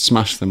and just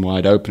smashed them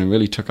wide open and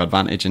really took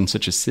advantage in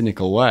such a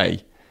cynical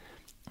way,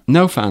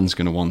 no fan's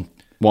going to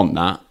want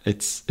that.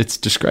 It's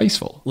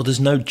disgraceful. Well,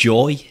 there's no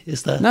joy,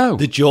 is there? No.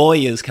 The joy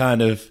is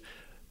kind of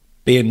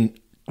being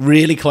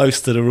really close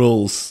to the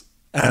rules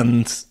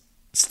and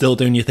still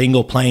doing your thing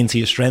or playing to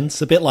your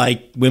strengths. A bit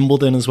like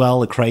Wimbledon as well,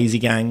 the crazy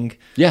gang.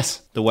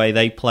 Yes. The way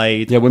they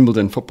played. Yeah,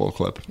 Wimbledon Football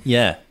Club.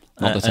 Yeah.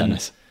 Not the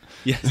tennis.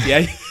 Yes,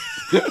 yeah.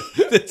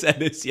 The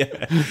tennis,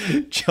 yeah.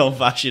 John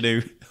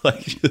Vashinu.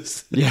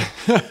 Yeah.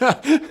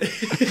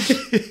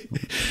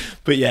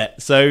 But yeah,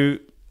 so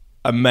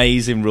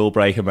amazing rule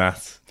breaker, Matt.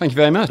 Thank you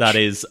very much. That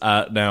is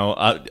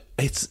now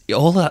it's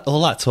all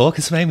that talk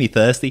has made me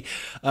thirsty.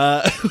 We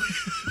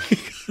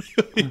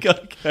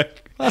gotta go.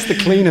 That's the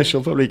cleaner.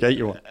 She'll probably get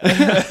you one.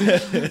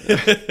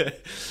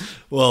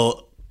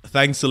 Well,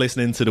 Thanks for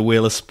listening to the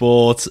Wheel of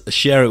Sport.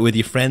 Share it with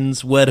your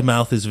friends. Word of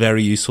mouth is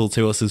very useful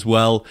to us as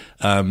well.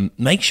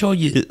 Make sure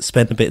you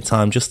spend a bit of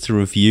time just to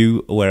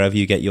review wherever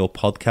you get your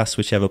podcasts,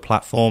 whichever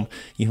platform.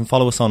 You can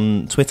follow us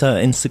on Twitter,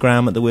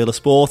 Instagram at The Wheel of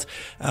Sport,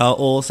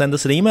 or send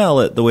us an email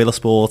at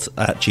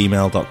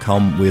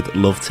thewheelofsport@gmail.com. We'd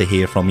love to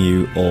hear from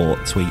you, or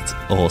tweet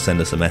or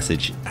send us a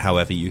message,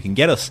 however you can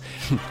get us.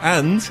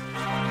 And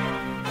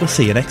we'll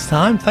see you next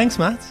time. Thanks,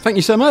 Matt. Thank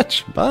you so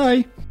much.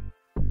 Bye.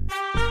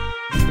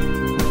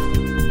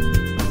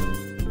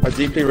 I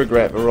deeply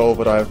regret the role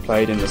that I have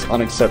played in this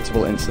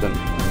unacceptable incident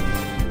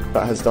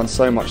that has done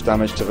so much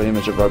damage to the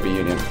image of rugby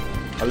union.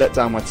 I let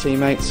down my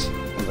teammates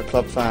and the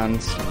club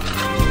fans,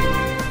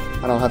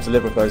 and I'll have to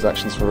live with those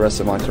actions for the rest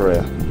of my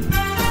career.